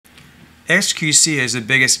XQC is the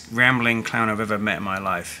biggest rambling clown I've ever met in my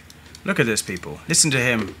life. Look at this, people. Listen to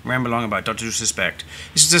him ramble on about Dr. Disrespect.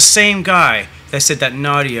 This is the same guy that said that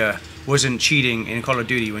Nadia wasn't cheating in Call of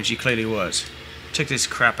Duty when she clearly was. Check this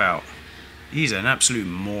crap out. He's an absolute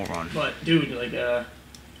moron. But, dude, like,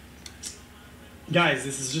 guys,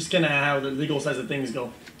 this is just kind of how the legal sides of things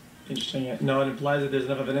go. Interesting. No, it implies that there's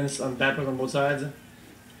enough evidence on bad proof on both sides.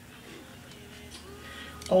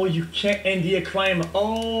 Oh, you can't ND a crime.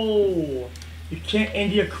 Oh, you can't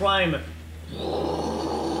ND a crime.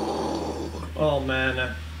 Oh,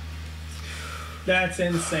 man. That's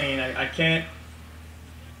insane. I can't.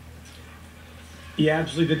 He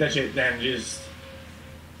absolutely did that shit. Damn, just.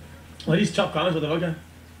 What are these top comments? What the fuck?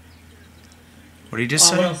 What did he just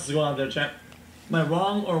say? What else is going on there, chat? Am I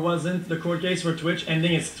wrong, or wasn't the court case for Twitch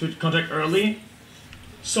ending its Twitch contract early?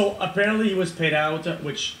 So apparently he was paid out,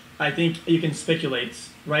 which I think you can speculate,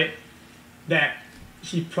 right? That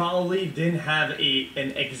he probably didn't have an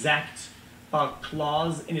exact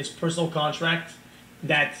clause in his personal contract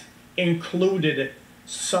that included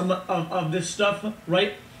some of this stuff,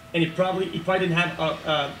 right? And he probably didn't have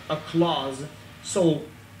a clause, so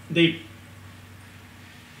they.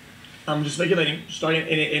 I'm just speculating, starting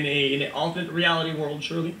in an alternate reality world,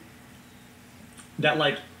 surely, that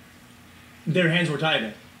like their hands were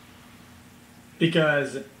tied,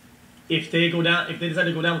 because if they decide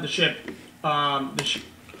to go down with the ship,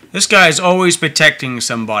 this guy's always protecting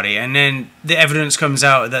somebody, and then the evidence comes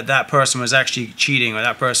out that that person was actually cheating, or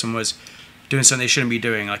that person was doing something they shouldn't be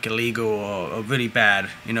doing, like illegal or really bad,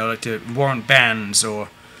 you know, like to warrant bans, or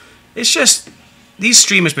it's just these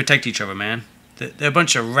streamers protect each other, man. They're a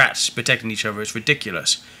bunch of rats protecting each other. It's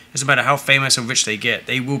ridiculous. It doesn't matter how famous or rich they get,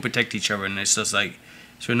 they will protect each other, and it's just like,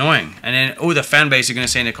 it's annoying. And then all the fan base are going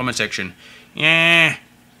to say in the comment section, yeah.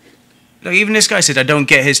 Look, even this guy said, I don't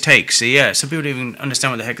get his takes. So yeah, some people don't even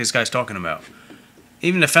understand what the heck this guy's talking about.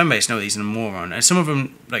 Even the fan base know that he's a moron. And some of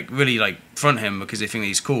them like really like front him because they think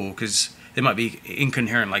he's cool, because they might be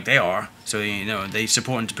incoherent like they are. So, you know, they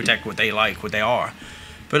support him to protect what they like, what they are.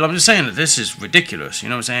 But I'm just saying that this is ridiculous. You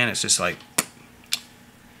know what I'm saying? It's just like...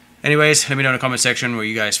 Anyways, let me know in the comment section what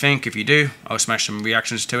you guys think. If you do, I'll smash some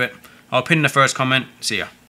reactions to it. I'll pin the first comment. See ya.